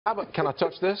How about, can I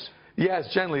touch this? Yes,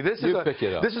 gently. This Pick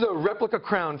it up. is a replica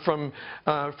crown from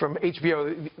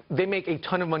HBO. They make a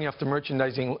ton of money off the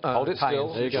merchandising. Hold it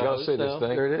still. There you go. Gotta see this thing.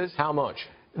 There it is. How much?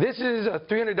 This is a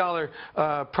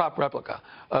 $300 prop replica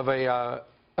of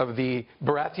the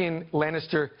Baratheon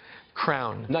Lannister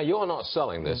crown. Now, you're not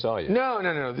selling this, are you? No.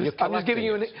 I'm just giving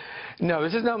you collecting No,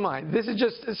 this is not mine. This is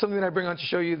just something that I bring on to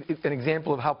show you an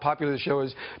example of how popular the show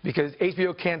is, because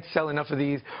HBO can't sell enough of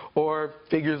these or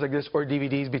figures like this or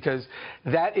DVDs, because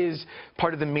that is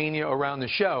part of the mania around the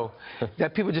show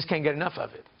that people just can't get enough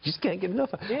of it. Just can't get enough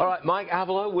of it. Yeah. All right, Mike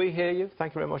Avalo, we hear you.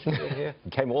 Thank you very much for being here.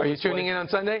 Are you tuning in on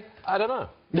Sunday? I don't know.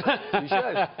 You should.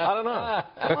 I don't know.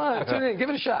 Come on, tune in. Give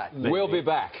it a shot. We'll be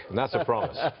back. That's a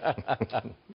promise.